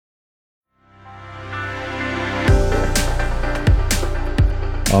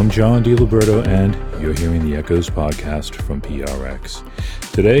I'm John DiLiberto, and you're hearing the Echoes podcast from PRX.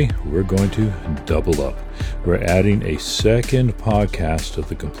 Today, we're going to double up. We're adding a second podcast of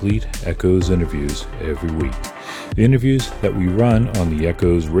the complete Echoes interviews every week. The interviews that we run on the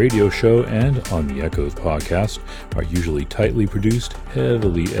Echoes radio show and on the Echoes podcast are usually tightly produced,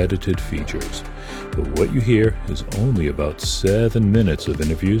 heavily edited features. But what you hear is only about 7 minutes of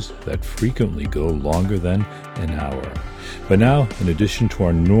interviews that frequently go longer than an hour. But now, in addition to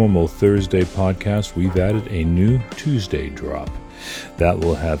our normal Thursday podcast, we've added a new Tuesday drop. That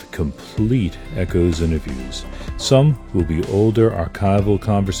will have complete Echoes interviews. Some will be older archival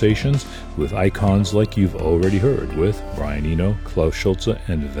conversations with icons like you've already heard with Brian Eno, Klaus Schulze,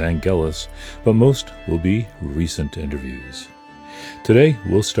 and Vangelis, but most will be recent interviews. Today,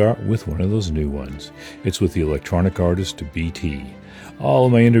 we'll start with one of those new ones. It's with the electronic artist BT. All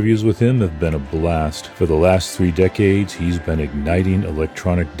of my interviews with him have been a blast. For the last 3 decades, he's been igniting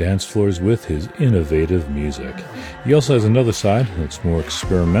electronic dance floors with his innovative music. He also has another side that's more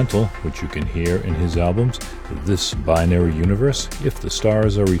experimental, which you can hear in his albums, This Binary Universe, If the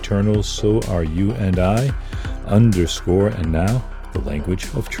Stars Are Eternal, So Are You and I, Underscore, and now, The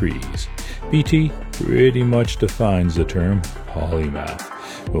Language of Trees. BT pretty much defines the term polymath.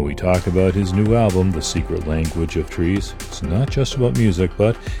 When we talk about his new album, The Secret Language of Trees, it's not just about music,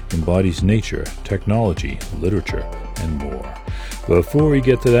 but embodies nature, technology, literature, and more. Before we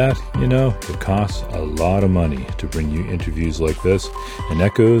get to that, it costs a lot of money to bring you interviews like this, and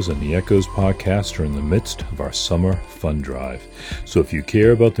Echoes and the Echoes podcast are in the midst of our summer fund drive. So if you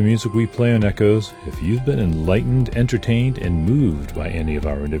care about the music we play on Echoes, if you've been enlightened, entertained, and moved by any of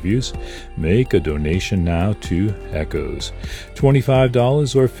our interviews, make a donation now to Echoes.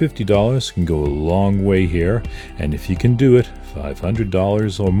 $25 or $50 can go a long way here, and if you can do it,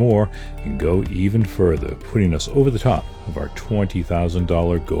 $500 or more can go even further, putting us over the top of our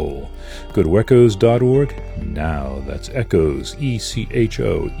 $20,000 goal. Go to echoes.org now. That's Echoes,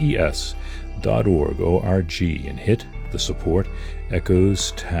 ECHOES.org, O-R-G, and hit the Support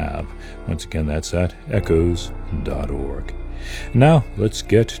Echoes tab. Once again, that's at echoes.org. Now, let's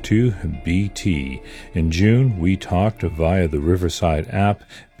get to BT. In June, we talked via the Riverside app.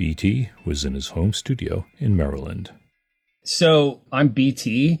 BT was in his home studio in Maryland. So I'm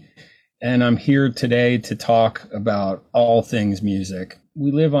BT, and I'm here today to talk about all things music.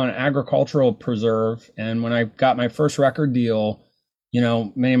 We live on an agricultural preserve, and when I got my first record deal,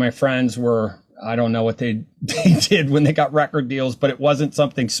 many of my friends were, I don't know what they did when they got record deals, but it wasn't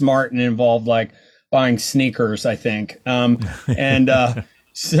something smart and involved like buying sneakers, I think.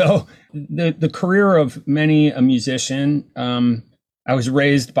 So the career of many a musician, I was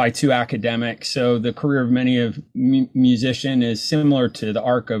raised by 2 academics, so the career of many of musician is similar to the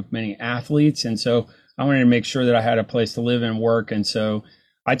arc of many athletes, and so I wanted to make sure that I had a place to live and work, and so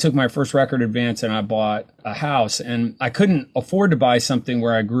I took my first record advance and I bought a house, and I couldn't afford to buy something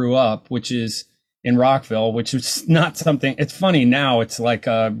where I grew up, which is in Rockville, which is not something, it's funny now, it's like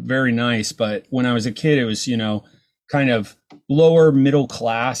very nice, but when I was a kid, it was, kind of lower middle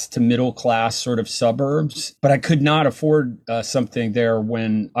class to middle class sort of suburbs, but I could not afford something there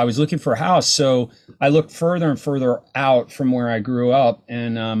when I was looking for a house. So I looked further and further out from where I grew up,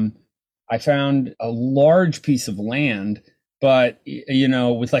 and I found a large piece of land, but,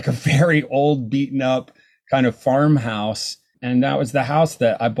 with like a very old beaten up kind of farmhouse. And that was the house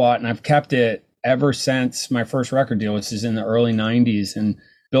that I bought, and I've kept it ever since my first record deal, which is in the early 90s, and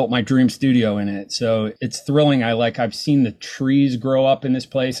built my dream studio in it. So it's thrilling. I've seen the trees grow up in this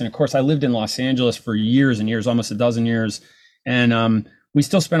place. And of course, I lived in Los Angeles for years and years, almost a dozen years. And we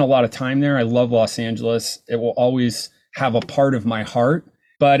still spend a lot of time there. I love Los Angeles. It will always have a part of my heart.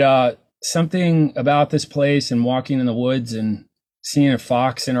 But something about this place and walking in the woods and seeing a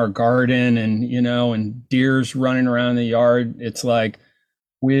fox in our garden and, and deers running around the yard, it's like,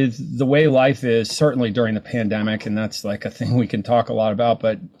 with the way life is, certainly during the pandemic, and that's like a thing we can talk a lot about,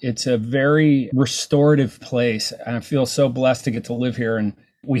 but it's a very restorative place. And I feel so blessed to get to live here. And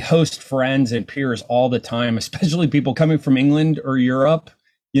we host friends and peers all the time, especially people coming from England or Europe.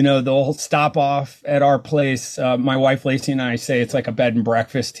 They'll stop off at our place. My wife, Lacey, and I say it's like a bed and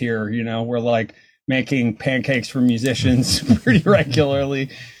breakfast here. We're like making pancakes for musicians pretty regularly.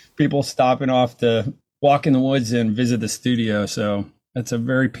 People stopping off to walk in the woods and visit the studio. So it's a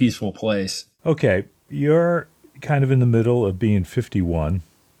very peaceful place. Okay, you're kind of in the middle of being 51,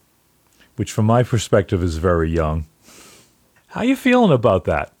 which from my perspective is very young. How you feeling about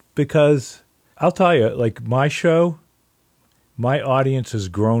that? Because I'll tell you, like my show, my audience has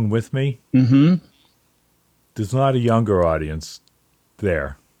grown with me. Mm-hmm. There's not a younger audience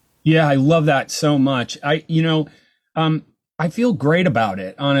there. Yeah, I love that so much. I feel great about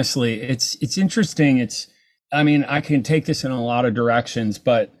it. Honestly, it's interesting. I mean, I can take this in a lot of directions,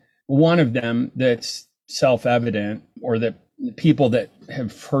 but one of them that's self-evident, or that people that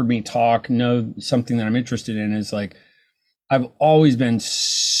have heard me talk know something that I'm interested in, is like, I've always been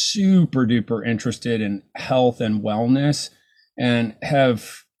super duper interested in health and wellness, and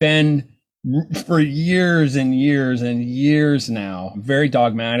have been for years and years and years now very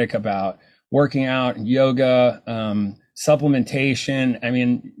dogmatic about working out, yoga, supplementation. I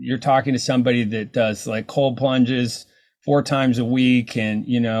mean, you're talking to somebody that does like cold plunges 4 times a week and,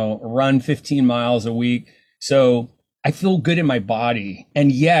 run 15 miles a week. So I feel good in my body.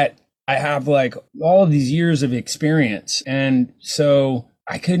 And yet I have like all of these years of experience. And so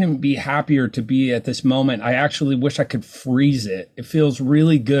I couldn't be happier to be at this moment. I actually wish I could freeze it. It feels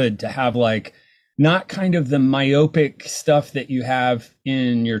really good to have like not kind of the myopic stuff that you have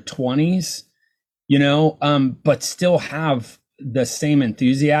in your 20s, but still have the same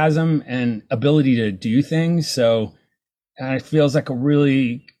enthusiasm and ability to do things. So it feels like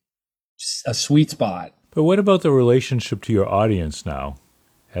a sweet spot. But what about the relationship to your audience now?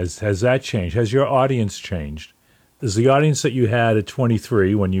 Has that changed? Has your audience changed? Is the audience that you had at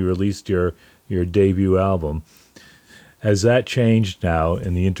 23 when you released your debut album, has that changed now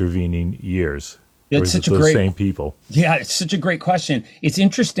in the intervening years? Or is it those same people? Yeah, it's such a great question. It's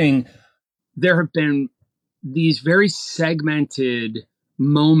interesting. There have been these very segmented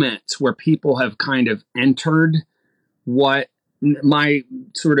moments where people have kind of entered what my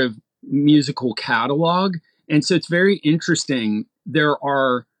sort of musical catalog. And so it's very interesting. There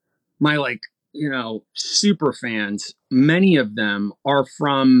are my super fans. Many of them are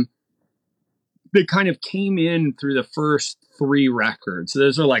they kind of came in through the first 3 records. So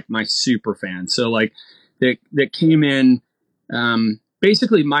those are like my super fans. So like that came in,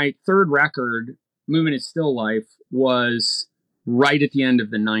 basically my 3rd record, Movement is Still Life, was right at the end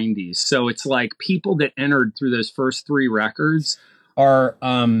of the 90s. So it's like people that entered through those first 3 records are,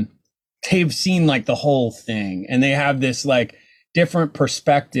 they've seen like the whole thing, and they have this like different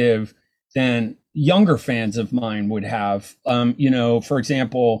perspective than younger fans of mine would have. For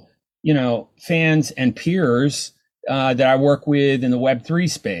example, fans and peers that I work with in the Web3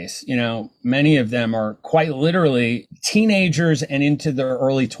 space, many of them are quite literally teenagers and into their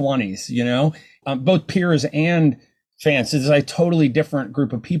early 20s, both peers and fans. It's a totally different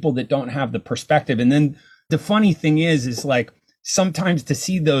group of people that don't have the perspective. And then the funny thing is like sometimes to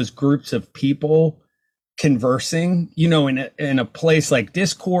see those groups of people conversing, in a place like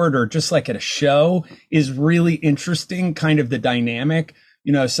Discord or just like at a show is really interesting, kind of the dynamic.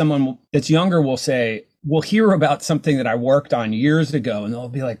 Someone that's younger will hear about something that I worked on years ago, and they'll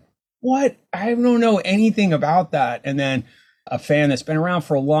be like, what? I don't know anything about that. And then a fan that's been around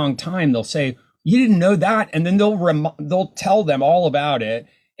for a long time, they'll say, you didn't know that? And then they'll tell them all about it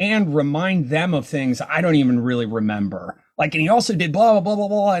and remind them of things I don't even really remember. Like, and he also did blah, blah, blah, blah,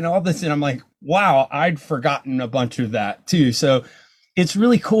 blah, and all this. And I'm like, wow, I'd forgotten a bunch of that too. So it's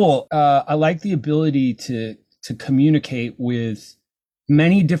really cool. I like the ability to communicate with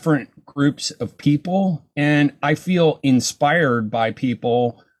many different groups of people. And I feel inspired by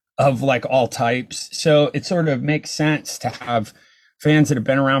people of like all types. So it sort of makes sense to have fans that have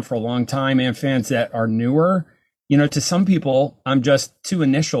been around for a long time and fans that are newer. To some people, I'm just 2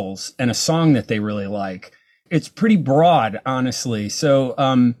 initials and a song that they really like. It's pretty broad, honestly. So,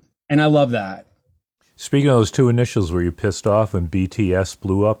 and I love that. Speaking of those 2 initials, were you pissed off when BTS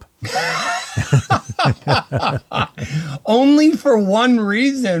blew up? Only for one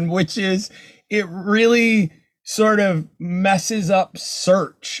reason, which is it really sort of messes up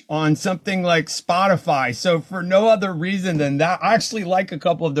search on something like Spotify. So for no other reason than that, I actually like a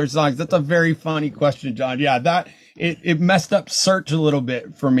couple of their songs. That's a very funny question, John. Yeah, that it messed up search a little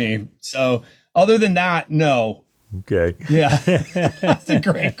bit for me. So other than that, no. Okay. Yeah. That's a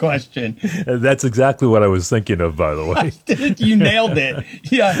great question. That's exactly what I was thinking of, by the way. You nailed it.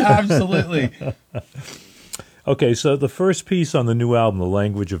 Yeah, absolutely. Okay, so the first piece on the new album, The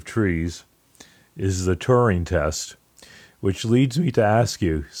Language of Trees, is the Turing test, which leads me to ask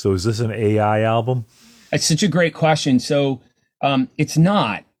you, so is this an AI album? It's such a great question. So it's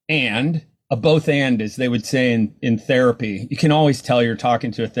not, and a both and, as they would say in therapy. You can always tell you're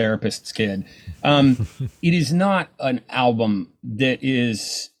talking to a therapist's kid. It is not an album that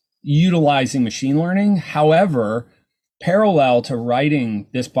is utilizing machine learning. However, parallel to writing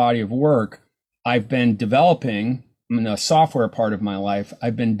this body of work, I've been developing, in the software part of my life,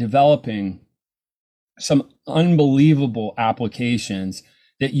 I've been developing some unbelievable applications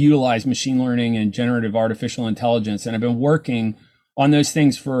that utilize machine learning and generative artificial intelligence. And I've been working on those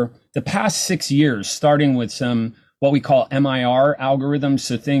things for the past 6 years, starting with some what we call MIR algorithms.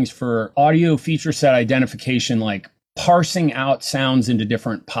 So things for audio feature set identification, like parsing out sounds into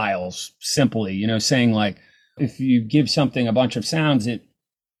different piles simply, saying like, if you give something a bunch of sounds, it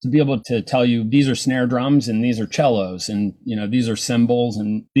to be able to tell you these are snare drums and these are cellos and, these are cymbals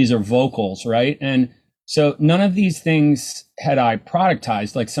and these are vocals, right? And so none of these things had I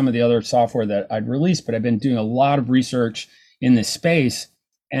productized like some of the other software that I'd released, but I've been doing a lot of research in this space.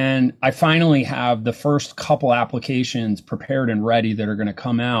 And I finally have the first couple applications prepared and ready that are going to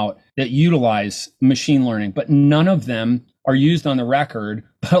come out that utilize machine learning, but none of them are used on the record.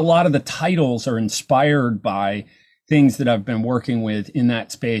 But a lot of the titles are inspired by things that I've been working with in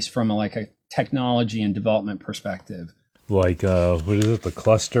that space from a technology and development perspective. Like, what is it? The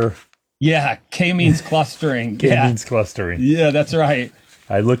cluster? Yeah. K means clustering. K means clustering. Yeah, that's right.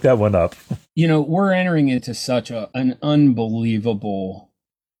 I looked that one up. We're entering into such an unbelievable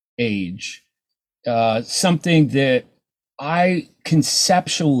age, something that I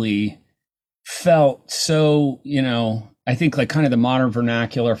conceptually felt so, I think like kind of the modern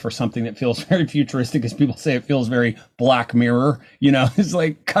vernacular for something that feels very futuristic, as people say, it feels very Black Mirror, it's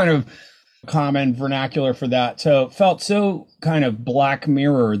like kind of common vernacular for that. So it felt so kind of Black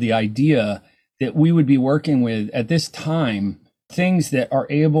Mirror, the idea that we would be working with at this time things that are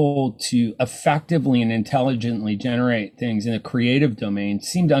able to effectively and intelligently generate things in a creative domain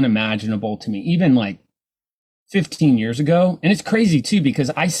seemed unimaginable to me, even like 15 years ago. And it's crazy too, because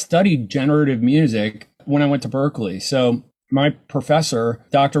I studied generative music when I went to Berkeley. So my professor,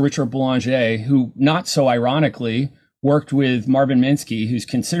 Dr. Richard Boulanger, who not so ironically worked with Marvin Minsky, who's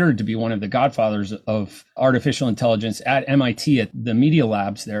considered to be one of the godfathers of artificial intelligence at MIT, at the Media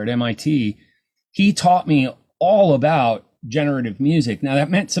Labs there at MIT, he taught me all about generative music. Now, that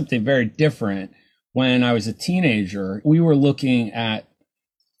meant something very different. When I was a teenager, we were looking at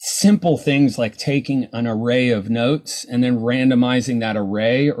simple things like taking an array of notes and then randomizing that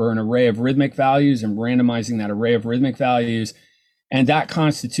array, or an array of rhythmic values and randomizing that array of rhythmic values, and that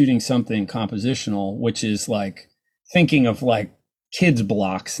constituting something compositional, which is like thinking of like kids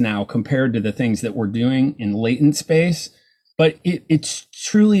blocks now compared to the things that we're doing in latent space. But it's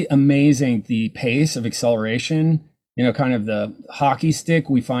truly amazing the pace of acceleration, kind of the hockey stick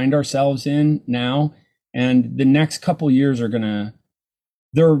we find ourselves in now. And the next couple years are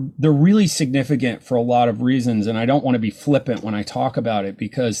they're really significant for a lot of reasons. And I don't want to be flippant when I talk about it,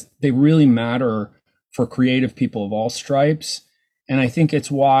 because they really matter for creative people of all stripes. And I think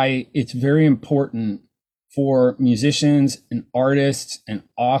it's why it's very important for musicians and artists and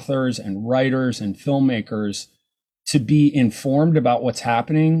authors and writers and filmmakers to be informed about what's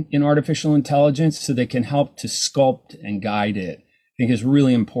happening in artificial intelligence so they can help to sculpt and guide it. I think is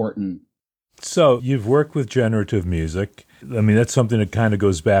really important. So you've worked with generative music. I mean, that's something that kind of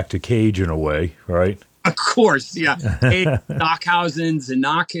goes back to Cage in a way, right? Of course, yeah. Stockhausen,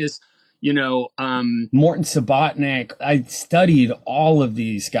 Xenakis, Morton Subotnick. I studied all of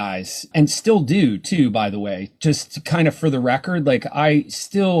these guys and still do too, by the way, just kind of for the record. Like I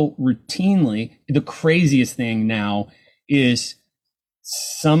still routinely, the craziest thing now is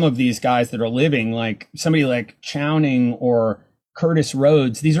some of these guys that are living, like somebody like Chowning or Curtis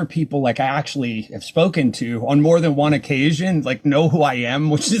Rhodes. These are people like I actually have spoken to on more than one occasion, like know who I am,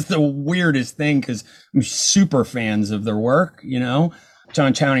 which is the weirdest thing because I'm super fans of their work,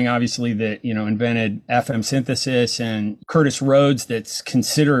 John Chowning, obviously, that, invented FM synthesis, and Curtis Rhodes, that's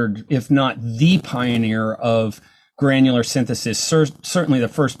considered, if not the pioneer of granular synthesis, certainly the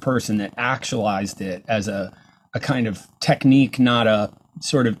first person that actualized it as a kind of technique, not a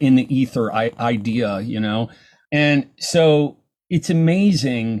sort of in the ether idea, And so it's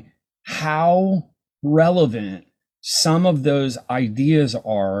amazing how relevant some of those ideas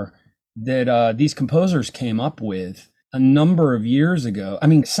are that these composers came up with a number of years ago. I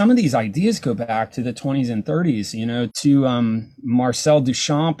mean, some of these ideas go back to the 20s and 30s, to Marcel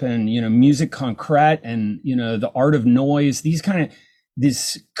Duchamp and, musique concrète and, the art of noise,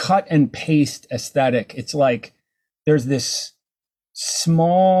 this cut and paste aesthetic. It's like there's this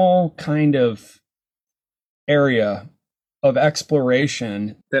small kind of area of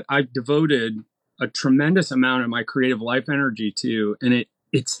exploration that I've devoted a tremendous amount of my creative life energy to. And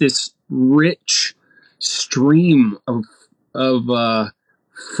it's this rich stream of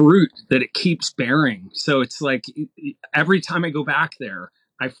fruit that it keeps bearing. So it's like every time I go back there,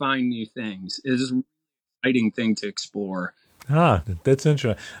 I find new things. It's an exciting thing to explore. That's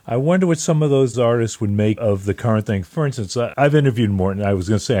interesting. I wonder what some of those artists would make of the current thing. For instance, I've interviewed Morton. I was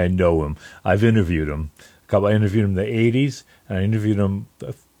going to say I know him. I've interviewed him. I interviewed him in the 80s, and I interviewed him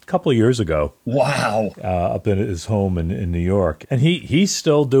a couple of years ago. Wow. Up at his home in New York. And he's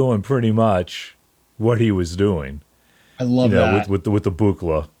still doing pretty much what he was doing. I love that. with the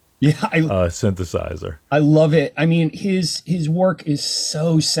Buchla Yeah, synthesizer. I love it. I mean, his work is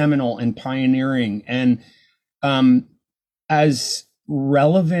so seminal and pioneering, and as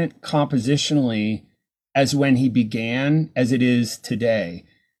relevant compositionally as when he began as it is today.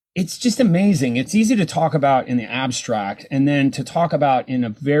 It's just amazing. It's easy to talk about in the abstract, and then to talk about in a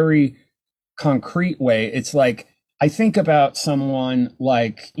very concrete way. It's like, I think about someone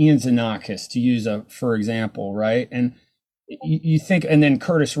like Ian Xenakis, to use for example, right? And you think, and then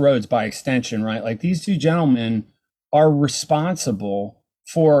Curtis Rhodes by extension, right? Like, these two gentlemen are responsible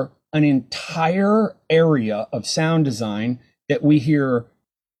for an entire area of sound design that we hear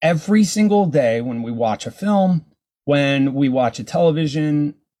every single day when we watch a film, when we watch a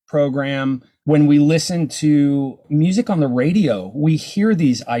television program, when we listen to music on the radio. We hear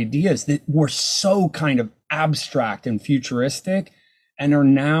these ideas that were so kind of abstract and futuristic and are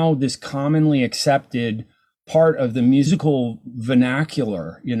now this commonly accepted part of the musical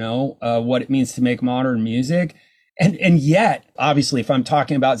vernacular, what it means to make modern music. And yet, obviously, if I'm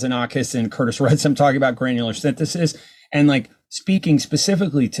talking about Xenakis and Curtis Rhodes, I'm talking about granular synthesis. And like, speaking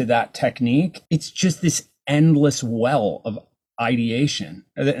specifically to that technique, it's just this endless well of ideation.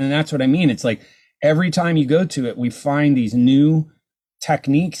 And that's what I mean. It's like, every time you go to it, we find these new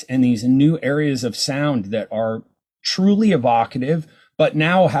techniques and these new areas of sound that are truly evocative, but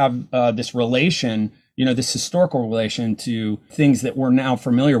now have this relation, this historical relation to things that we're now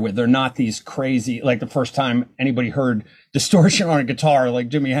familiar with. They're not these crazy, like the first time anybody heard distortion on a guitar, like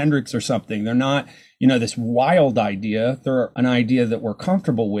Jimi Hendrix or something. They're not, this wild idea. They're an idea that we're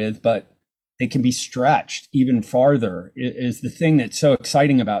comfortable with, but they can be stretched even farther, is the thing that's so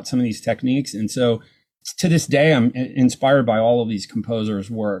exciting about some of these techniques. And so to this day, I'm inspired by all of these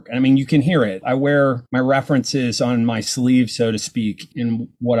composers' work. I mean, you can hear it. I wear my references on my sleeve, so to speak, in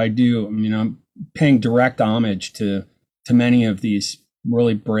what I do. I mean, I'm paying direct homage to many of these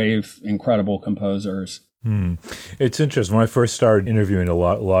really brave, incredible composers. It's interesting. When I first started interviewing a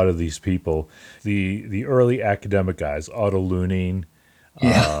lot of these people, the early academic guys, Otto Luning,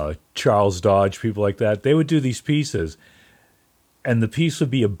 Charles Dodge, people like that, they would do these pieces, and the piece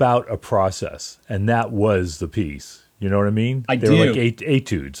would be about a process, and that was the piece. You know what I mean? They were like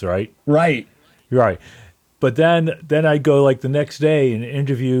etudes, right? Right. But then I'd go like the next day and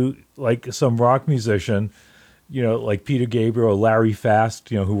interview like some rock musician, like Peter Gabriel, Larry Fast,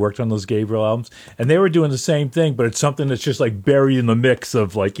 who worked on those Gabriel albums. And they were doing the same thing, but it's something that's just like buried in the mix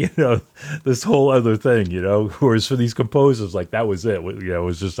of like, this whole other thing, whereas for these composers, like that was it. It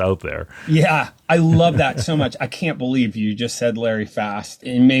was just out there. Yeah, I love that so much. I can't believe you just said Larry Fast.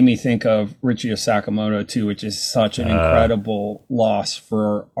 It made me think of Richio Sakamoto too, which is such an incredible loss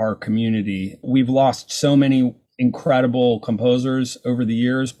for our community. We've lost so many incredible composers over the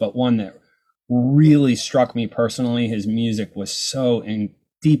years, but one that really struck me personally, his music was so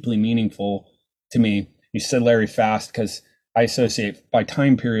deeply meaningful to me. You said Larry Fast because I associate by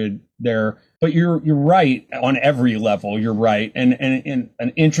time period there, but you're right on every level. You're right, and an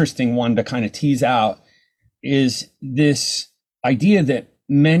interesting one to kind of tease out is this idea that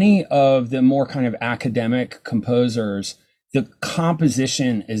many of the more kind of academic composers, the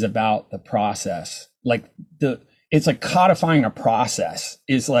composition is about the process. Like it's like codifying a process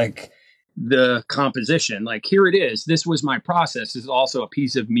is like the composition. Like, here it is. This was my process. This is also a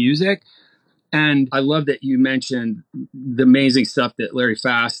piece of music. And I love that you mentioned the amazing stuff that Larry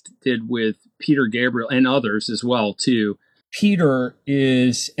Fast did with Peter Gabriel and others as well, too. Peter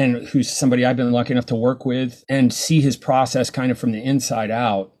is, and who's somebody I've been lucky enough to work with and see his process kind of from the inside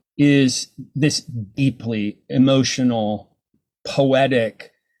out, is this deeply emotional,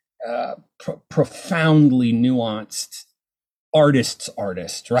 poetic, profoundly nuanced artist's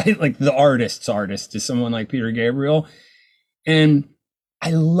artist, right? Like the artist's artist is someone like Peter Gabriel. And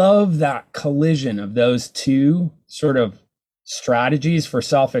I love that collision of those two sort of strategies for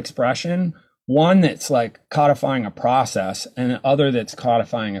self-expression. One that's like codifying a process and the other that's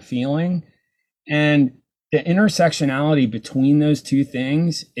codifying a feeling. And the intersectionality between those two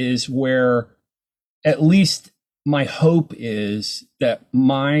things is where at least my hope is that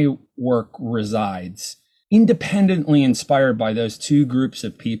my work resides, independently inspired by those two groups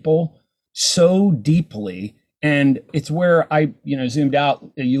of people so deeply. And it's where I, zoomed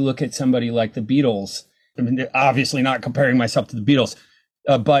out. You look at somebody like the Beatles, I mean, obviously not comparing myself to the Beatles,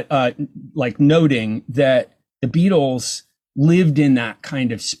 but like noting that the Beatles lived in that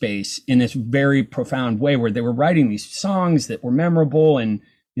kind of space in this very profound way, where they were writing these songs that were memorable and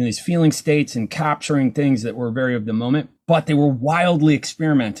these feeling states and capturing things that were very of the moment, but they were wildly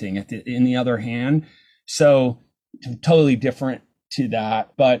experimenting in the other hand. So totally different to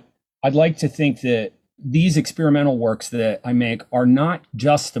that. But I'd like to think that these experimental works that I make are not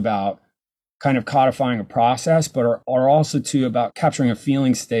just about kind of codifying a process, but are also too about capturing a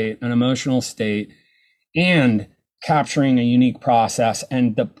feeling state, an emotional state, and capturing a unique process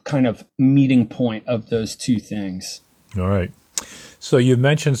and the kind of meeting point of those two things. All right. So you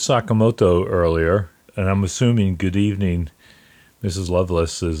mentioned Sakamoto earlier, and I'm assuming Good Evening, Mrs.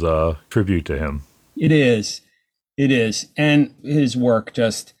 Lovelace is a tribute to him. It is. It is. And his work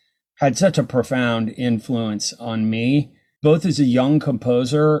just had such a profound influence on me, both as a young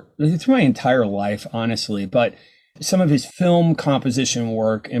composer, through my entire life, honestly, but some of his film composition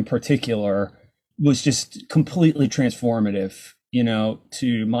work in particular was just completely transformative,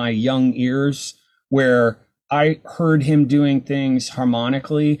 to my young ears, where I heard him doing things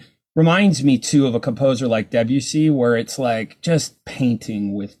harmonically. Reminds me too of a composer like Debussy, where it's like just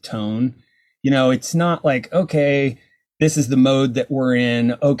painting with tone. It's not like, okay, this is the mode that we're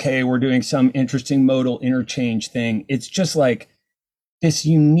in. Okay, we're doing some interesting modal interchange thing. It's just like this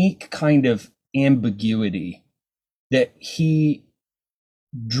unique kind of ambiguity that he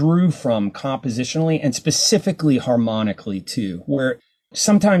drew from compositionally and specifically harmonically too, where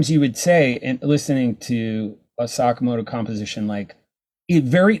sometimes you would say, in listening to a Sakamoto composition, like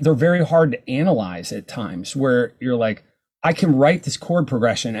they're very hard to analyze at times, where you're like, I can write this chord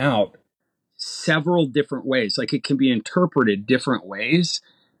progression out several different ways. Like it can be interpreted different ways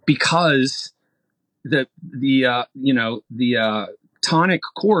because the tonic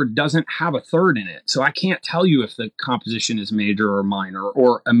chord doesn't have a third in it. So I can't tell you if the composition is major or minor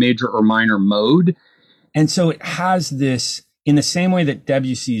or a major or minor mode. And so it has this, in the same way that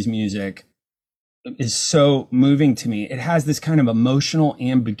Debussy's music is so moving to me, it has this kind of emotional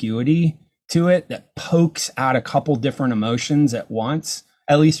ambiguity to it that pokes at a couple different emotions at once,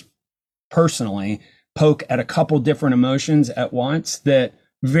 at least personally, poke at a couple different emotions at once that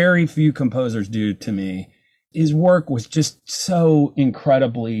very few composers do to me. His work was just so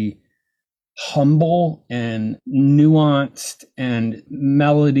incredibly humble and nuanced, and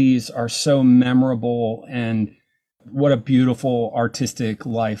melodies are so memorable, and what a beautiful artistic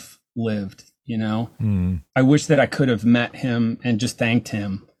life lived, I wish that I could have met him and just thanked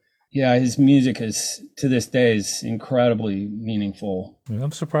him. Yeah, his music is, to this day, is incredibly meaningful.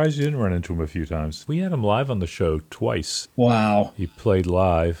 I'm surprised you didn't run into him a few times. We had him live on the show twice. Wow. He played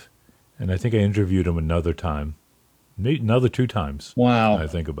live, and I think I interviewed him another time. Maybe another 2 times. Wow. I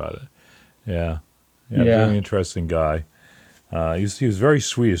think about it. Yeah. Very interesting guy. He was very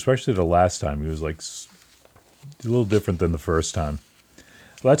sweet, especially the last time. He was like a little different than the first time.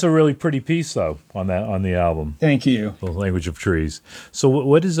 Well, that's a really pretty piece, though, on the album. Thank you. The Language of Trees. So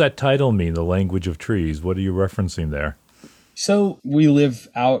what does that title mean, The Language of Trees? What are you referencing there? So we live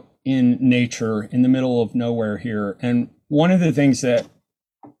out in nature in the middle of nowhere here. And one of the things that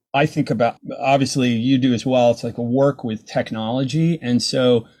I think about, obviously you do as well, it's like a work with technology. And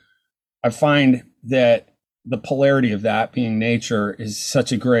so I find that the polarity of that being nature is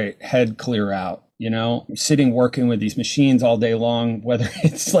such a great head clear out. Sitting working with these machines all day long, whether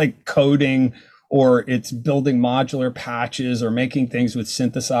it's like coding or it's building modular patches or making things with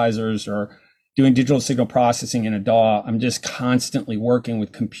synthesizers or doing digital signal processing in a DAW. I'm just constantly working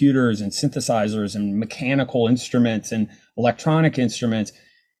with computers and synthesizers and mechanical instruments and electronic instruments.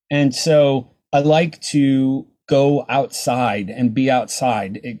 And so I like to go outside and be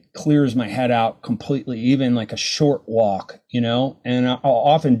outside. It clears my head out completely, even like a short walk, and I'll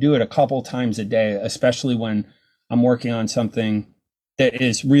often do it a couple times a day, especially when I'm working on something that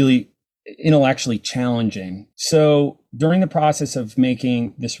is really intellectually challenging. So during the process of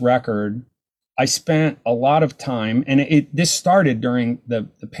making this record, I spent a lot of time, and this started during the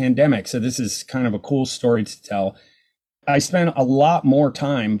pandemic. So this is kind of a cool story to tell. I spent a lot more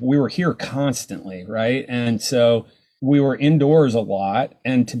time. We were here constantly, right? And so we were indoors a lot.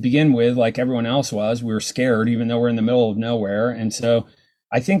 And to begin with, like everyone else was, we were scared, even though we're in the middle of nowhere. And so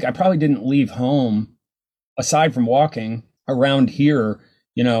I think I probably didn't leave home, aside from walking around here,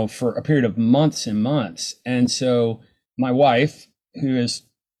 for a period of months and months. And so my wife, who is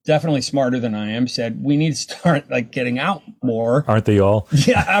definitely smarter than I am, said, we need to start like getting out more. Aren't they all?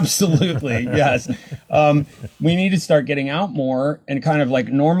 Yeah, absolutely. Yes. We need to start getting out more and kind of like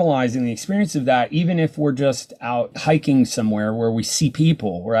normalizing the experience of that, even if we're just out hiking somewhere where we see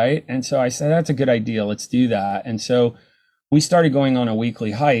people, right? And so I said, that's a good idea. Let's do that. And so we started going on a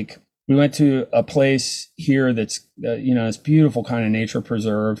weekly hike. We went to a place here that's, this beautiful kind of nature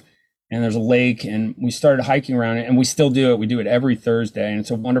preserve. And there's a lake, and we started hiking around it, and we still do it. We do it every Thursday, and it's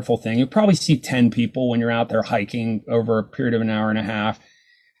a wonderful thing. You'll probably see 10 people when you're out there hiking over a period of an hour and a half.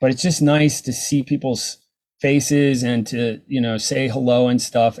 But it's just nice to see people's faces and to, say hello and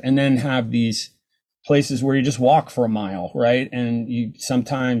stuff, and then have these places where you just walk for a mile, right? And you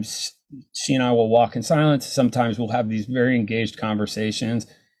sometimes, she and I will walk in silence. Sometimes we'll have these very engaged conversations.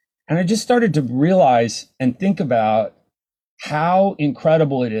 And I just started to realize and think about how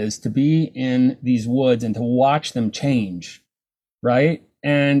incredible it is to be in these woods and to watch them change, right?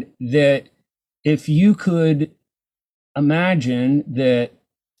 And that if you could imagine that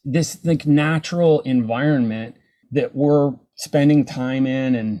this like natural environment that we're spending time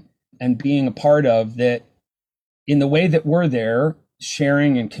in and being a part of, that in the way that we're there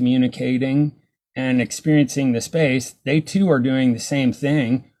sharing and communicating and experiencing the space, they too are doing the same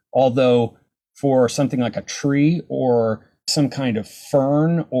thing. Although for something like a tree or some kind of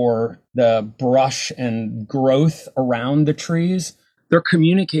fern or the brush and growth around the trees, they're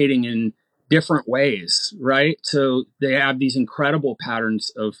communicating in different ways, right? So they have these incredible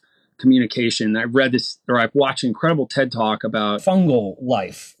patterns of communication. I've read this, or I've watched an incredible TED Talk about fungal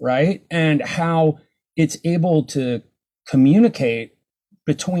life, right? And how it's able to communicate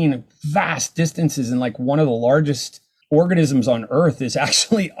between vast distances. And like one of the largest organisms on Earth is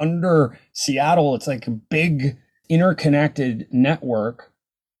actually under Seattle. It's like a big interconnected network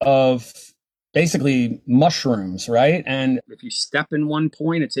of basically mushrooms, right? And if you step in one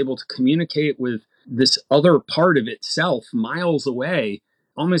point, it's able to communicate with this other part of itself miles away,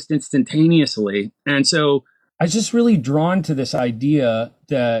 almost instantaneously. And so I was just really drawn to this idea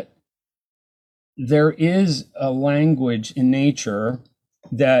that there is a language in nature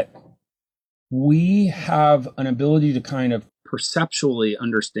that we have an ability to kind of perceptually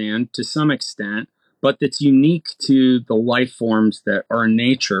understand to some extent, but that's unique to the life forms that are in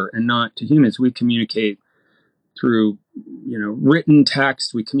nature and not to humans. We communicate through, written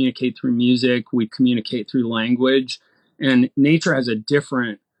text, we communicate through music, we communicate through language, and nature has a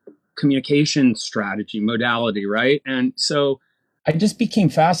different communication strategy, modality, right? And so I just became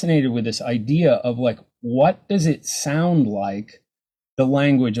fascinated with this idea of like, what does it sound like, the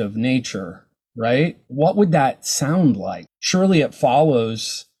language of nature, right? What would that sound like? Surely it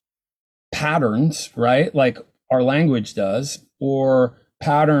follows patterns, right? Like our language does, or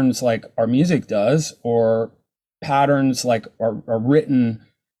patterns like our music does, or patterns like our written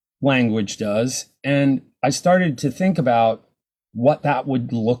language does. And I started to think about what that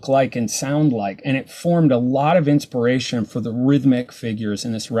would look like and sound like. And it formed a lot of inspiration for the rhythmic figures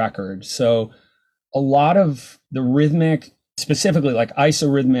in this record. So a lot of the rhythmic, specifically like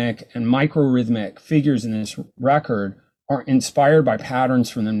isorhythmic and microrhythmic figures in this record are inspired by patterns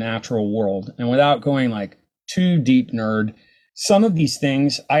from the natural world. And without going like too deep nerd, some of these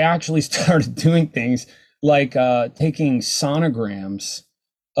things, I actually started doing things like taking sonograms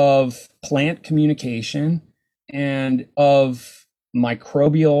of plant communication and of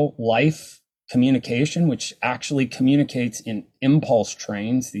microbial life communication, which actually communicates in impulse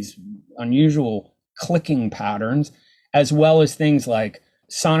trains, these unusual clicking patterns, as well as things like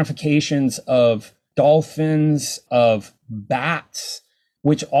sonifications of dolphins, of bats,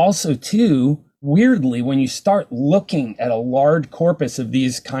 which also too, weirdly, when you start looking at a large corpus of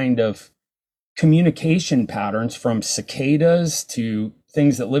these kind of communication patterns, from cicadas to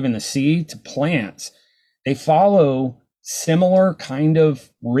things that live in the sea to plants, they follow similar kind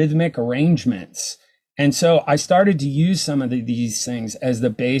of rhythmic arrangements. And so I started to use some of these things as the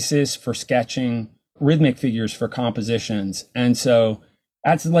basis for sketching rhythmic figures for compositions. And so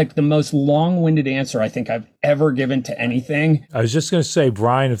that's like the most long-winded answer I think I've ever given to anything. I was just going to say,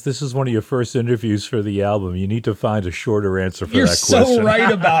 Brian, if this is one of your first interviews for the album, you need to find a shorter answer for that question. You're so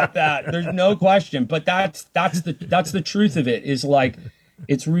right about that. There's no question. But that's the truth of it, is like,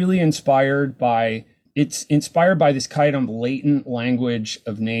 it's really inspired by this kind of latent language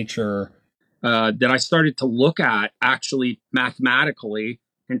of nature that I started to look at actually mathematically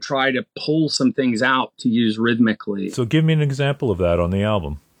and try to pull some things out to use rhythmically. So give me an example of that on the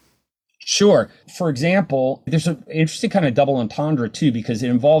album. Sure. For example, there's an interesting kind of double entendre too, because it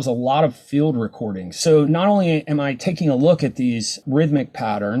involves a lot of field recordings. So not only am I taking a look at these rhythmic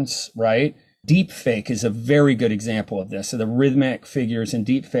patterns, right? Deepfake is a very good example of this. So the rhythmic figures in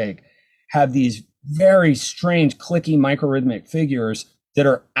Deepfake have these very strange clicky microrhythmic figures that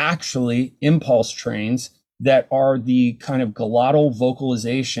are actually impulse trains that are the kind of glottal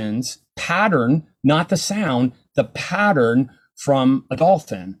vocalizations pattern, not the sound, the pattern from a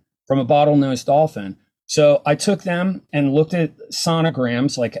dolphin, from a bottlenose dolphin. So I took them and looked at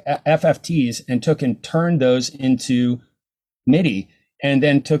sonograms like FFTs and turned those into MIDI, and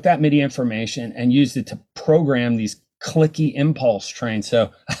then took that MIDI information and used it to program these clicky impulse trains. So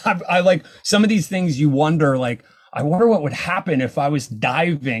I like some of these things you wonder, like, I wonder what would happen if I was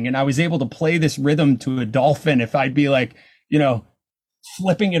diving and I was able to play this rhythm to a dolphin, if I'd be like,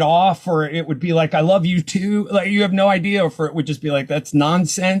 flipping it off, or it would be like, I love you too. Like, you have no idea, or it would just be like, that's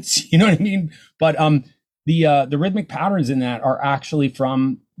nonsense. You know what I mean? But the rhythmic patterns in that are actually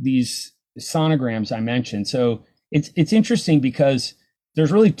from these sonograms I mentioned. So it's interesting because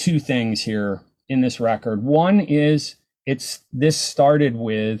there's really two things here in this record. One is this started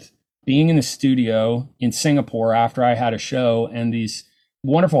with being in the studio in Singapore after I had a show, and these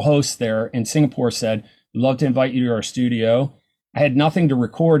wonderful hosts there in Singapore said, we'd love to invite you to our studio. I had nothing to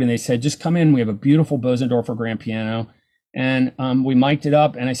record, and they said, just come in. We have a beautiful Bosendorfer grand piano. And we mic'd it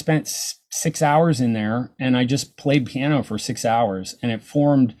up, and I spent 6 hours in there, and I just played piano for 6 hours, and it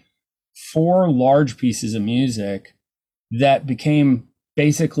formed 4 large pieces of music that became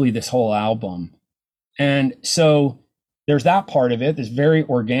basically this whole album. And so there's that part of it, this very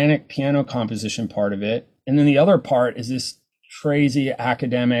organic piano composition part of it. And then the other part is this crazy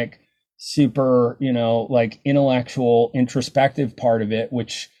academic, super, like intellectual, introspective part of it,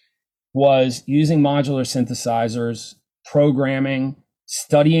 which was using modular synthesizers, programming,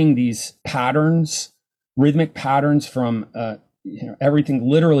 studying these patterns, rhythmic patterns from everything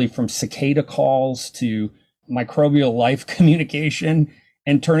literally from cicada calls to microbial life communication,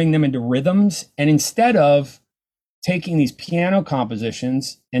 and turning them into rhythms. And instead of taking these piano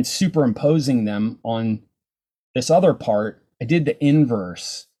compositions and superimposing them on this other part, I did the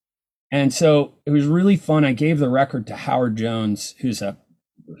inverse. And so it was really fun. I gave the record to Howard Jones, who's a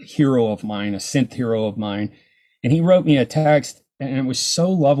hero of mine, a synth hero of mine. And he wrote me a text, and it was so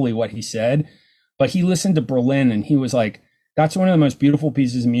lovely what he said. But he listened to Berlin, and he was like, that's one of the most beautiful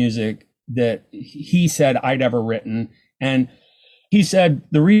pieces of music that he said I'd ever written. And he said,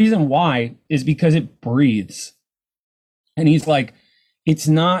 the reason why is because it breathes. And he's like, it's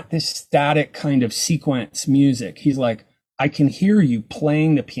not this static kind of sequence music. He's like, I can hear you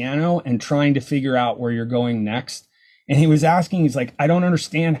playing the piano and trying to figure out where you're going next. And he was asking, he's like, I don't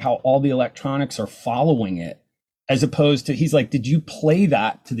understand how all the electronics are following it, as opposed to, he's like, did you play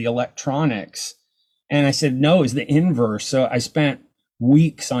that to the electronics? And I said, no, it's the inverse. So I spent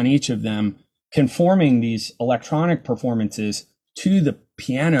weeks on each of them conforming these electronic performances to the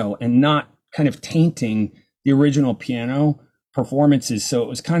piano and not kind of tainting the original piano performances. So it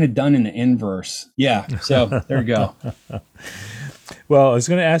was kind of done in the inverse. Yeah. So there you go. Well, I was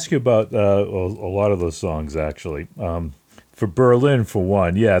going to ask you about a lot of those songs, actually. For Berlin, for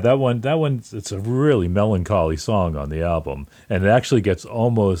one, that one, it's a really melancholy song on the album, and it actually gets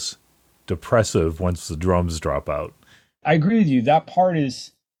almost depressive once the drums drop out. I agree with you. That part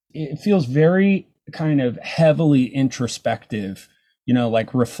it feels very kind of heavily introspective,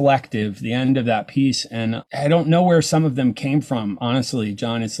 like reflective, the end of that piece. And I don't know where some of them came from, honestly,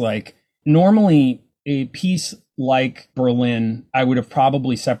 John. It's like, normally a piece like Berlin, I would have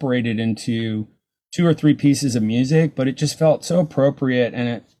probably separated into 2 or 3 pieces of music, but it just felt so appropriate. And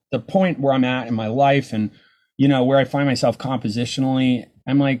at the point where I'm at in my life and, where I find myself compositionally,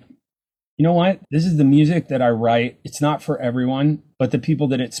 I'm like, you know what? This is the music that I write. It's not for everyone, but the people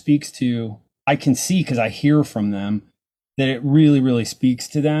that it speaks to, I can see, because I hear from them, that it really, really speaks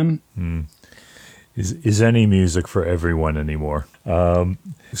to them. Is any music for everyone anymore?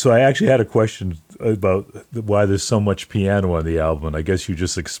 So I actually had a question about why there's so much piano on the album, and I guess you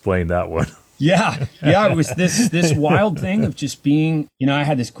just explained that one. Yeah. It was this wild thing of just being, I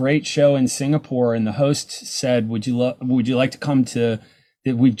had this great show in Singapore, and the host said, would you like to come to,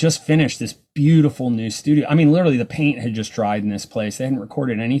 we've just finished this beautiful new studio. I mean, literally the paint had just dried in this place. They hadn't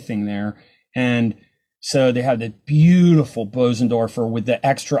recorded anything there. And so they have the beautiful Bosendorfer with the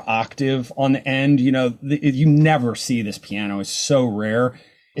extra octave on the end. You never see this piano. It's so rare.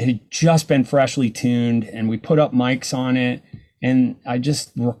 It had just been freshly tuned, and we put up mics on it. And I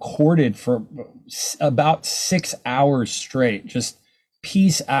just recorded for about 6 hours straight, just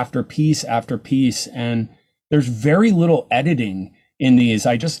piece after piece after piece. And there's very little editing in these.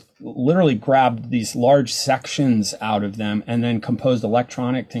 I just literally grabbed these large sections out of them and then composed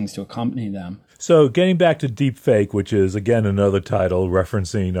electronic things to accompany them. So getting back to Deep Fake, which is, again, another title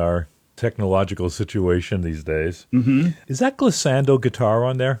referencing our technological situation these days. Mm-hmm. Is that glissando guitar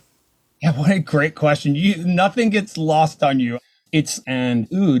on there? Yeah, what a great question. Nothing gets lost on you. It's an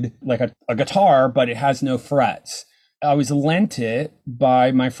oud, like a guitar, but it has no frets. I was lent it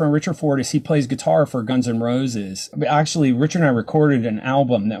by my friend Richard Fortis. He plays guitar for Guns N' Roses. Actually, Richard and I recorded an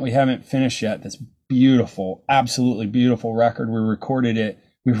album that we haven't finished yet. That's beautiful, absolutely beautiful record. We recorded it.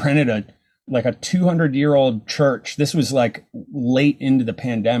 We rented a 200-year-old church. This was like late into the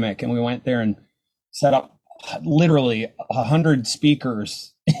pandemic, and we went there and set up literally 100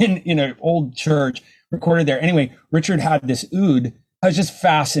 speakers in an old church, recorded there. Anyway, Richard had this oud I was just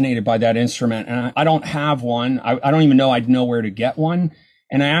fascinated by that instrument, and I don't have one. I don't even know I'd know where to get one.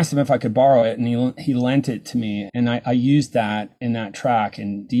 And I asked him if I could borrow it, and he lent it to me. And I used that in that track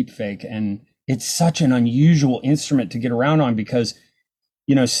in Deepfake. And it's such an unusual instrument to get around on because,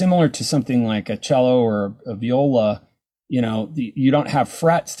 similar to something like a cello or a viola, you don't have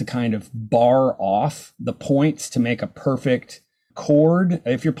frets to kind of bar off the points to make a perfect chord.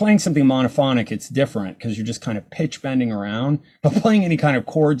 If you're playing something monophonic, it's different because you're just kind of pitch bending around. But playing any kind of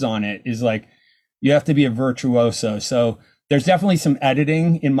chords on it is like, you have to be a virtuoso. So there's definitely some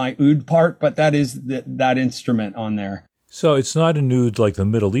editing in my oud part, but that is that instrument on there. So it's not an oud like the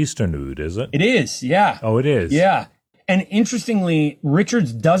Middle Eastern oud, is it? It is, yeah. Oh, it is? Yeah. And interestingly,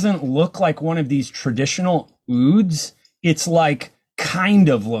 Richards doesn't look like one of these traditional ouds. It's like kind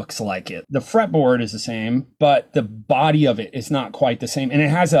of looks like it. The fretboard is the same, but the body of it is not quite the same. And it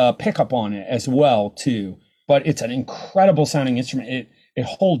has a pickup on it as well, too. But it's an incredible sounding instrument. It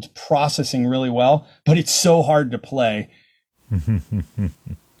holds processing really well, but it's so hard to play.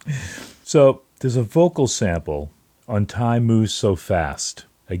 So there's a vocal sample on Time Moves So Fast.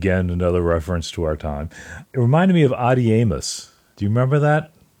 Again, another reference to our time. It reminded me of Adi Amos. Do you remember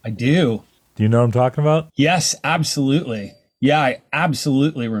that? I do. Do you know what I'm talking about? Yes, absolutely. Yeah, I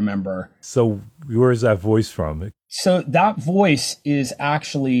absolutely remember. So where is that voice from? So that voice is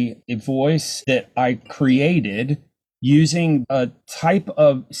actually a voice that I created using a type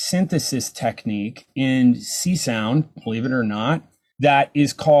of synthesis technique in C Sound, believe it or not, that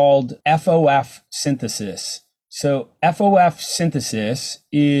is called FOF synthesis. So FOF synthesis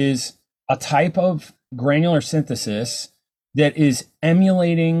is a type of granular synthesis that is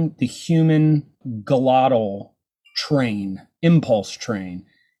emulating the human glottal train, impulse train.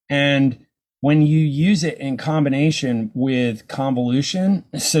 And when you use it in combination with convolution,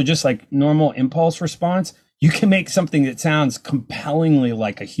 so just like normal impulse response, you can make something that sounds compellingly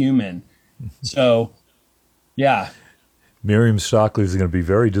like a human. So, yeah. Miriam Stockley is going to be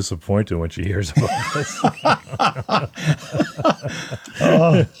very disappointed when she hears about this.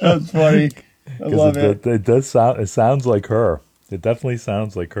 Oh, that's funny. I love it. It does sound. It sounds like her. It definitely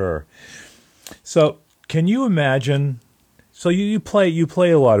sounds like her. So, can you imagine? So you play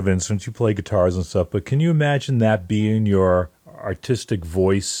a lot of instruments. You play guitars and stuff. But can you imagine that being your artistic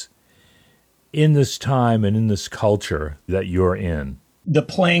voice in this time and in this culture that you're in? The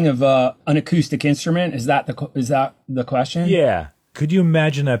playing of an acoustic instrument, is that the question? Yeah. Could you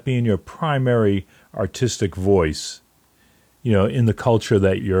imagine that being your primary artistic voice, in the culture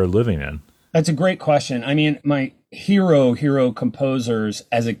that you're living in? That's a great question. I mean, my hero composers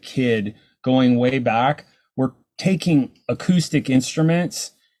as a kid, going way back, were taking acoustic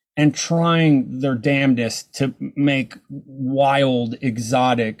instruments and trying their damnedest to make wild,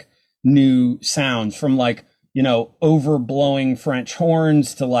 exotic new sounds, from like, overblowing French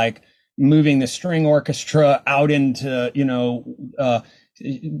horns to like moving the string orchestra out into,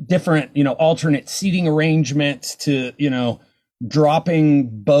 different, alternate seating arrangements to, dropping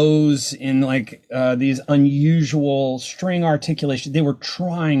bows in like these unusual string articulations. They were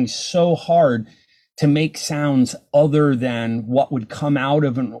trying so hard to make sounds other than what would come out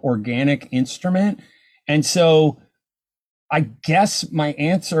of an organic instrument. And so I guess my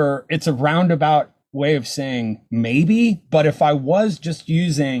answer, it's a roundabout way of saying maybe, but if I was just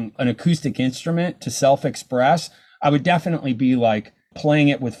using an acoustic instrument to self-express, I would definitely be like playing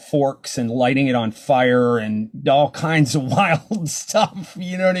it with forks and lighting it on fire and all kinds of wild stuff.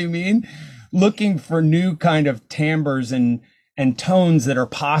 You know what I mean? Looking for new kind of timbres and tones that are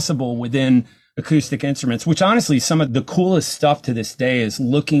possible within acoustic instruments, which honestly, some of the coolest stuff to this day is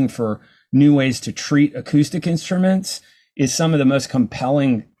looking for new ways to treat acoustic instruments, is some of the most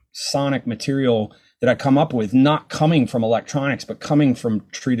compelling sonic material that I come up with, not coming from electronics, but coming from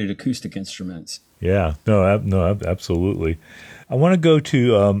treated acoustic instruments. Yeah, no, absolutely. I want to go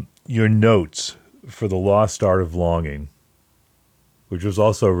to your notes for The Lost Art of Longing, which was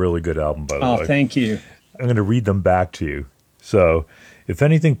also a really good album, by the way. Oh, thank you. I'm going to read them back to you. So, if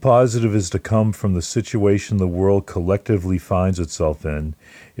anything positive is to come from the situation the world collectively finds itself in,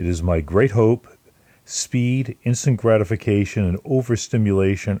 it is my great hope speed, instant gratification, and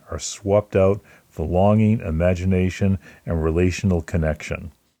overstimulation are swapped out for longing, imagination, and relational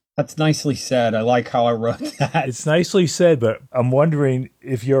connection. That's nicely said. I like how I wrote that. It's nicely said, but I'm wondering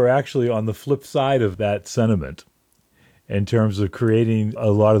if you're actually on the flip side of that sentiment in terms of creating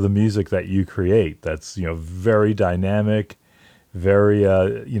a lot of the music that you create. That's, very dynamic, very,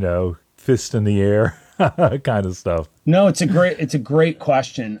 fist in the air kind of stuff. No, it's a great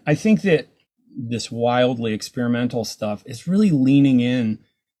question. I think that this wildly experimental stuff is really leaning in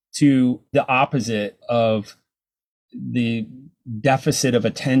to the opposite of the deficit of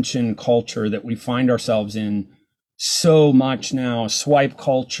attention culture that we find ourselves in so much now, swipe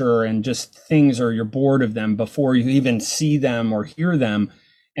culture, and just things are, you're bored of them before you even see them or hear them.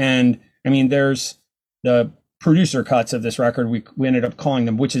 And I mean, there's the producer cuts of this record. We ended up calling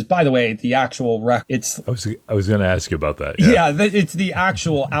them, which is, by the way, the actual record. It's I was going to ask you about that. Yeah, it's the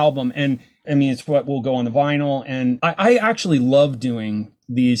actual album. And I mean, it's what will go on the vinyl. And I actually love doing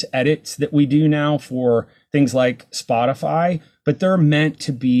these edits that we do now for things like Spotify, but they're meant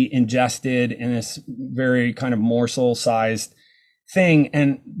to be ingested in this very kind of morsel sized thing.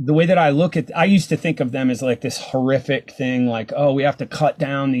 And the way that I used to think of them as like this horrific thing, like, oh, we have to cut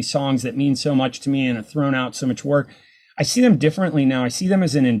down these songs that mean so much to me and have thrown out so much work. I see them differently now. I see them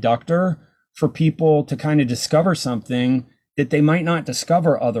as an inductor for people to kind of discover something that they might not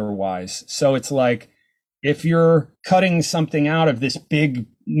discover otherwise. So it's like, if you're cutting something out of this big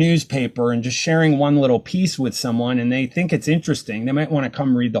newspaper and just sharing one little piece with someone and they think it's interesting, they might want to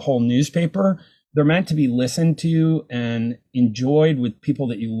come read the whole newspaper. They're meant to be listened to and enjoyed with people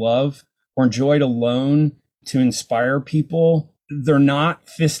that you love, or enjoyed alone to inspire people. They're not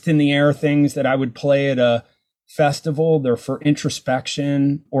fist in the air things that I would play at a festival. They're for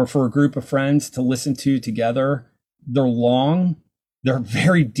introspection or for a group of friends to listen to together. They're long. They're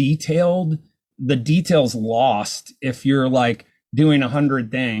very detailed. The details lost if you're like doing 100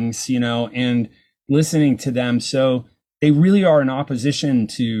 things, and listening to them. So they really are in opposition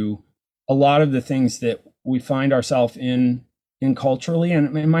to a lot of the things that we find ourselves in culturally.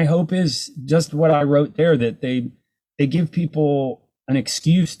 And my hope is just what I wrote there, that they give people an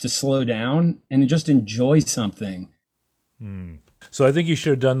excuse to slow down and just enjoy something. So I think you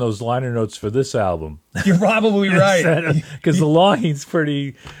should have done those liner notes for this album. You're probably right. Because the longing's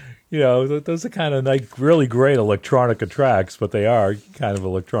pretty, those are kind of like really great electronica tracks, but they are kind of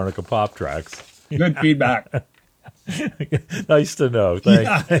electronica pop tracks. Good feedback. Nice to know.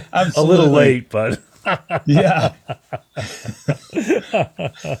 Thanks. Yeah, absolutely. A little late, but yeah.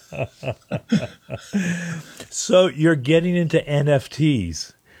 So you're getting into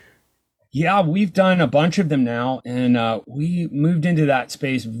NFTs. Yeah, we've done a bunch of them now, and we moved into that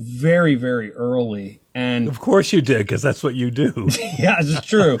space very, very early. And of course you did, because that's what you do. Yeah, it's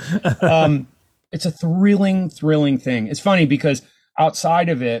true. It's a thrilling thing. It's funny because outside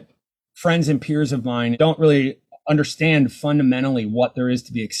of it, friends and peers of mine don't really understand fundamentally what there is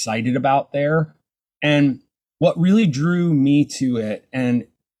to be excited about there. And what really drew me to it and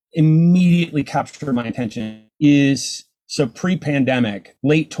immediately captured my attention is, so pre-pandemic,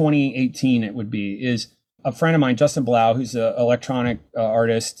 late 2018 it would be, is a friend of mine, Justin Blau, who's an electronic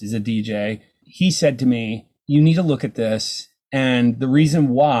artist, is a DJ. He said to me, you need to look at this. And the reason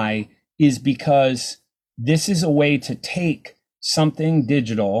why is because this is a way to take something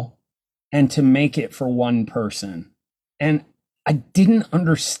digital and to make it for one person. And I didn't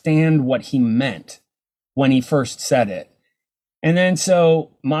understand what he meant when he first said it. And then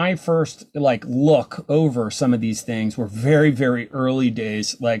so my first look over some of these things were very, very early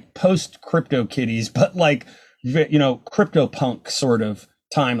days, like post CryptoKitties, but CryptoPunk sort of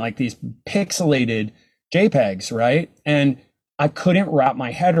time, like these pixelated JPEGs, right? And I couldn't wrap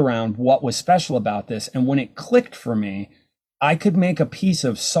my head around what was special about this. And when it clicked for me, I could make a piece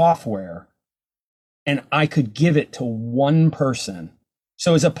of software and I could give it to one person.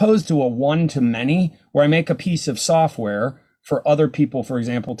 So as opposed to a one-to-many, where I make a piece of software for other people, for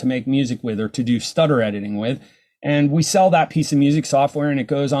example, to make music with or to do stutter editing with, and we sell that piece of music software and it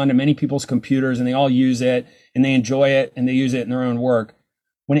goes on to many people's computers and they all use it and they enjoy it and they use it in their own work.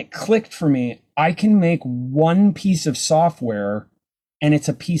 When it clicked for me, I can make one piece of software and it's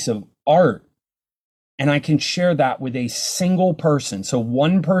a piece of art. And I can share that with a single person. So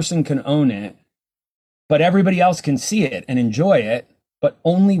one person can own it, but everybody else can see it and enjoy it. But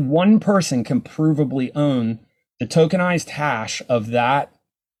only one person can provably own the tokenized hash of that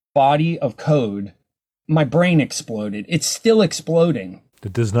body of code. My brain exploded. It's still exploding.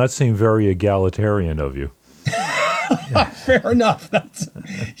 It does not seem very egalitarian of you. Fair enough.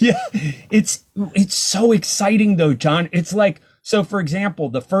 It's so exciting though, John. It's like, so for example,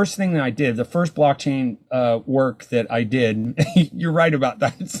 the first thing that I did, the first blockchain work that I did, you're right about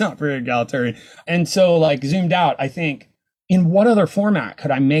that. It's not very egalitarian. And so zoomed out, I think, in what other format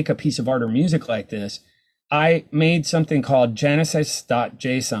could I make a piece of art or music like this? I made something called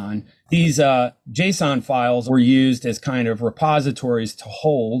genesis.json. These JSON files were used as kind of repositories to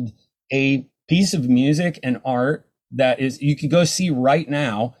hold a piece of music and art that is, you can go see right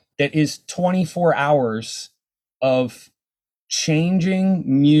now, that is 24 hours of changing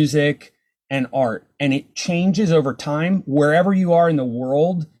music and art. And it changes over time wherever you are in the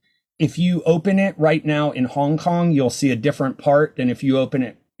world. if you open it right now in Hong Kong, you'll see a different part than if you open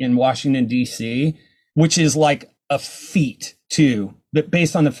it in Washington, D.C., which is like a feat too, but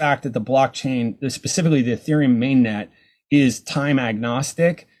based on the fact that the blockchain, specifically the Ethereum mainnet, is time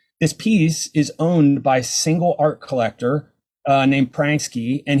agnostic. This piece is owned by a single art collector named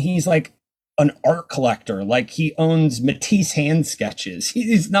Pranksky, and he's like an art collector. Like he owns Matisse hand sketches.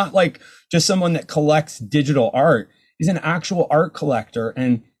 He's not like just someone that collects digital art. He's an actual art collector,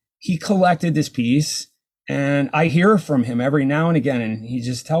 and he collected this piece. And I hear from him every now and again, and he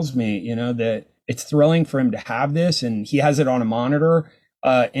just tells me, you know, that it's thrilling for him to have this, and he has it on a monitor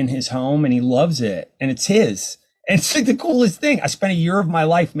in his home, and he loves it, and it's his. And it's like the coolest thing. I spent a year of my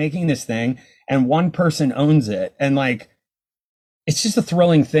life making this thing, and one person owns it. And like, it's just a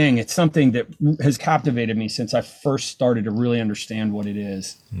thrilling thing. It's something that has captivated me since I first started to really understand what it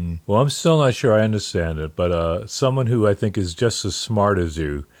is. Well, I'm still not sure I understand it, but someone who I think is just as smart as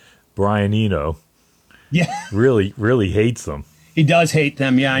you, Brian Eno, really, really hates them. He does hate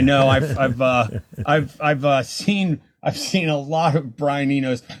them. Yeah, I know. I've seen a lot of Brian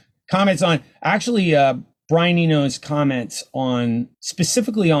Eno's comments on Brian Eno's comments on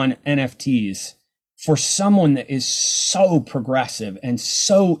specifically on NFTs. For someone that is so progressive and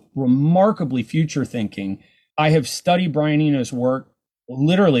so remarkably future thinking, I have studied Brian Eno's work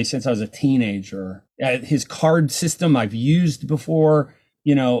literally since I was a teenager. His card system I've used before.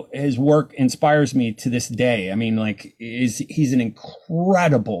 You know, his work inspires me to this day. I mean, like, he's an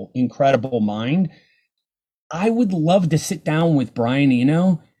incredible, incredible mind. I would love to sit down with Brian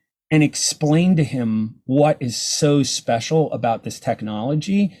Eno and explain to him what is so special about this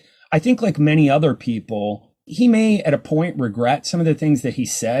technology. I think like many other people, he may at a point regret some of the things that he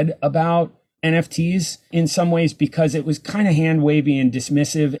said about NFTs in some ways, because it was kind of hand wavy and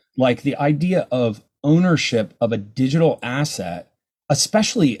dismissive. Like the idea of ownership of a digital asset,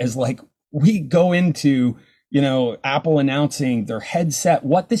 especially as like we go into, you know, Apple announcing their headset,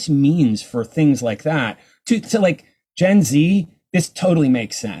 what this means for things like that to like Gen Z, this totally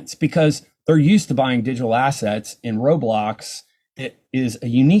makes sense because they're used to buying digital assets in Roblox. It is a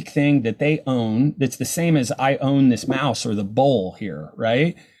unique thing that they own. That's the same as I own this mouse or the bowl here,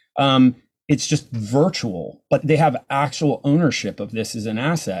 right? It's just virtual, but they have actual ownership of this as an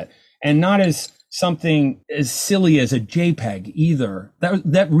asset, and not as something as silly as a JPEG either.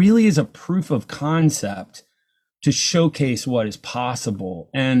 That really is a proof of concept to showcase what is possible.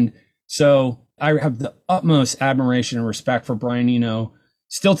 And so I have the utmost admiration and respect for Brian Eno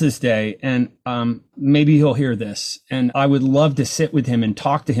still to this day. And maybe he'll hear this. And I would love to sit with him and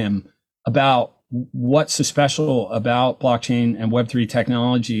talk to him about what's so special about blockchain and Web3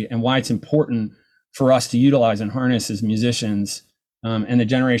 technology and why it's important for us to utilize and harness as musicians. And the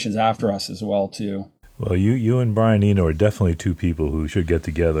generations after us as well, too. Well, you and Brian Eno are definitely two people who should get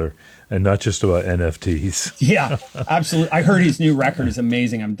together, and not just about NFTs. Yeah, absolutely. I heard his new record is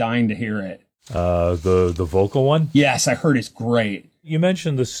amazing. I'm dying to hear it. The vocal one? Yes, I heard it's great. You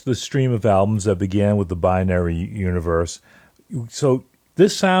mentioned the stream of albums that began with the binary universe. So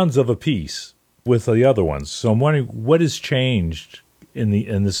this sounds of a piece with the other ones. So I'm wondering what has changed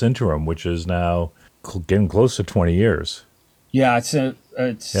in this interim, which is now getting close to 20 years. Yeah,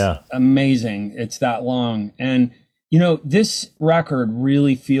 it's amazing. It's that long. And, you know, this record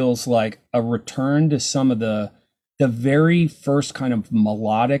really feels like a return to some of the very first kind of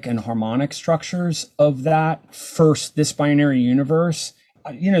melodic and harmonic structures of this binary universe.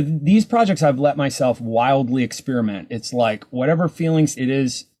 You know, these projects I've let myself wildly experiment. It's like whatever feelings it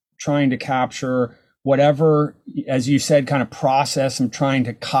is trying to capture, whatever, as you said, kind of process I'm trying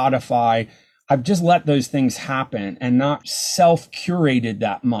to codify. I've just let those things happen and not self-curated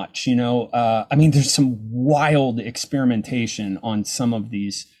that much, you know. I mean, there's some wild experimentation on some of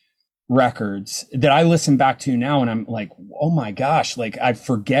these records that I listen back to now and I'm like, oh my gosh, like I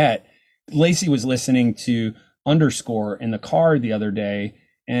forget. Lacey was listening to Underscore in the car the other day,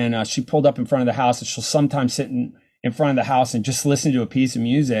 and she pulled up in front of the house, and she'll sometimes sit in front of the house and just listen to a piece of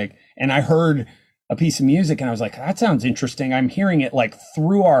music. And I heard a piece of music and I was like, that sounds interesting. I'm hearing it like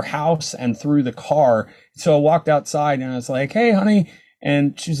through our house and through the car. So I walked outside and I was like, hey, honey.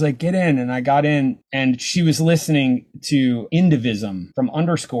 And she was like, get in. And I got in and she was listening to Indivism from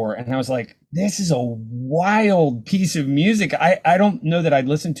Underscore. And I was like, this is a wild piece of music. I don't know that I'd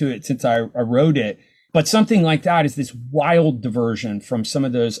listened to it since I wrote it, but something like that is this wild diversion from some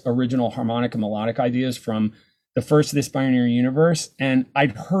of those original harmonic and melodic ideas from the first of this binary universe. And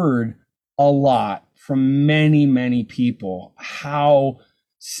I'd heard a lot from many, many people how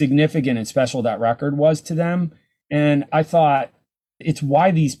significant and special that record was to them. And I thought it's why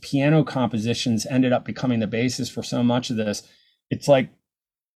these piano compositions ended up becoming the basis for so much of this. It's like,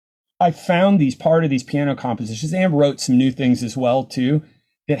 I found part of these piano compositions, and wrote some new things as well too,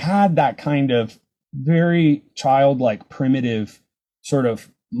 that had that kind of very childlike, primitive sort of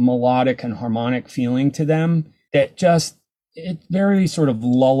melodic and harmonic feeling to them that just, it very sort of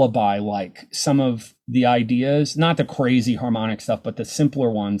lullaby like some of the ideas, not the crazy harmonic stuff, but the simpler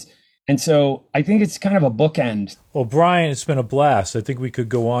ones. And so I think it's kind of a bookend. Well, Brian, it's been a blast. I think we could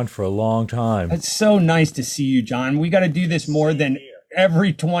go on for a long time. It's so nice to see you, John. We got to do this more than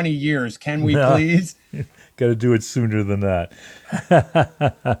every 20 years. Can we please? Got to do it sooner than that.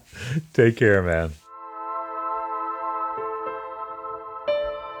 Take care, man.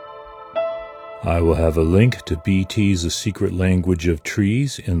 I will have a link to BT's The Secret Language of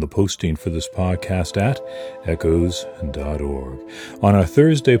Trees in the posting for this podcast at echoes.org. On our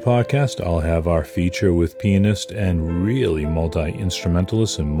Thursday podcast, I'll have our feature with pianist and really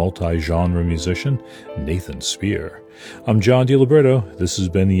multi-instrumentalist and multi-genre musician, Nathan Spear. I'm John DiLiberto. This has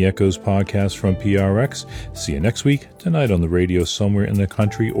been the Echoes podcast from PRX. See you next week, tonight on the radio somewhere in the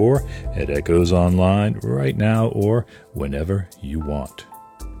country, or at Echoes Online right now, or whenever you want.